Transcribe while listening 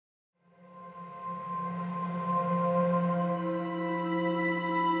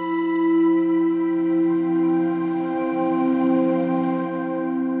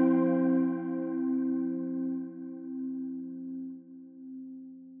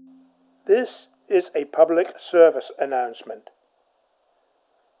This is a public service announcement.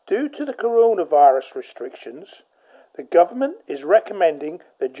 Due to the coronavirus restrictions, the government is recommending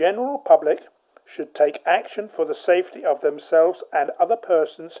the general public should take action for the safety of themselves and other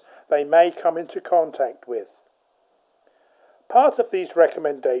persons they may come into contact with. Part of these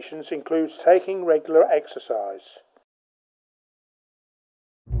recommendations includes taking regular exercise.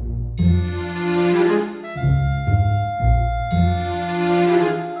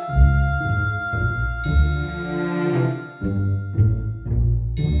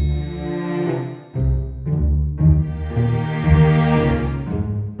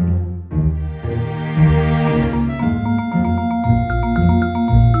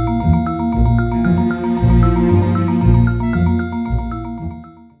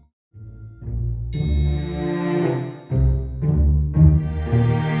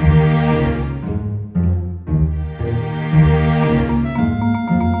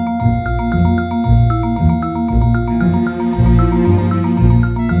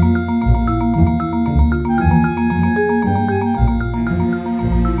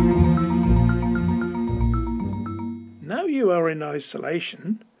 Now you are in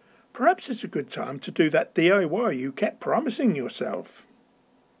isolation, perhaps it's a good time to do that DIY you kept promising yourself.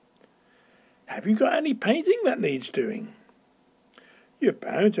 Have you got any painting that needs doing? You're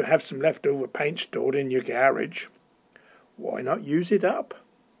bound to have some leftover paint stored in your garage. Why not use it up?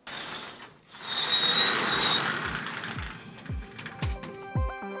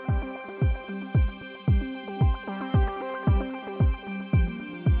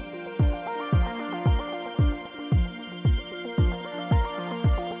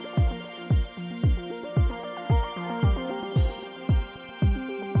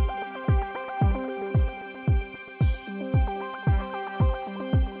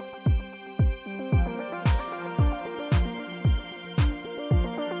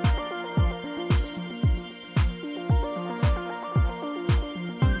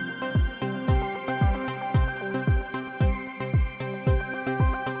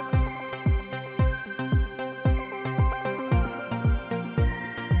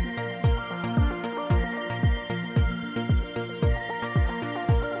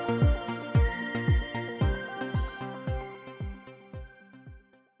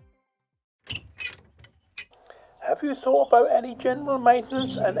 Have you thought about any general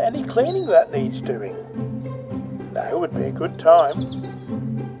maintenance and any cleaning that needs doing? Now would be a good time.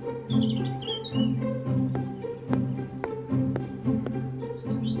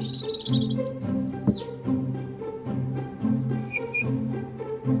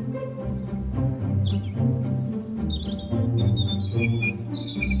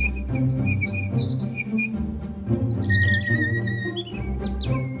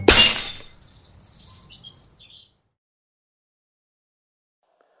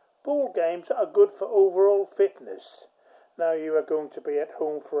 Ball games are good for overall fitness. Now you are going to be at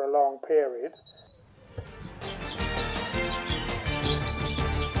home for a long period.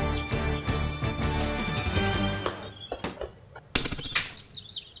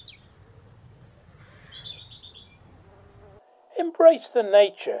 Embrace the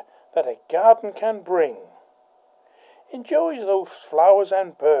nature that a garden can bring. Enjoy those flowers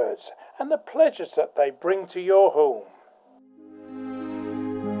and birds and the pleasures that they bring to your home.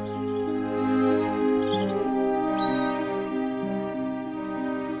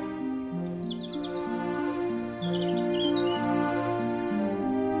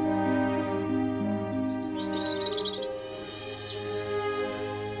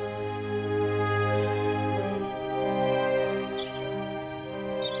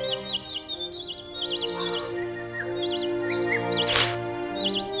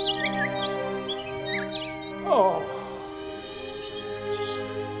 Oh.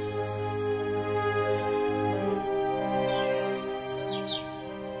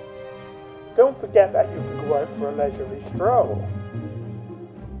 Don't forget that you can go out for a leisurely stroll.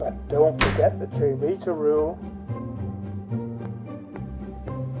 But don't forget the 2-meter rule.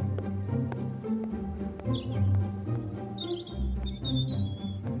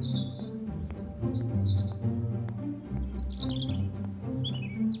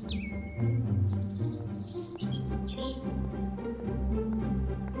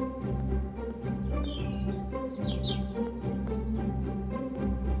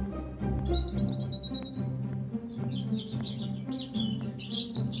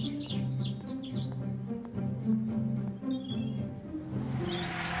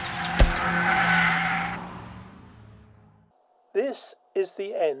 This is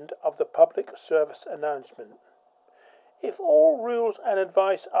the end of the public service announcement. If all rules and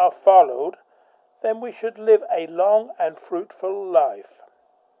advice are followed, then we should live a long and fruitful life.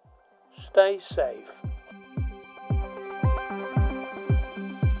 Stay safe.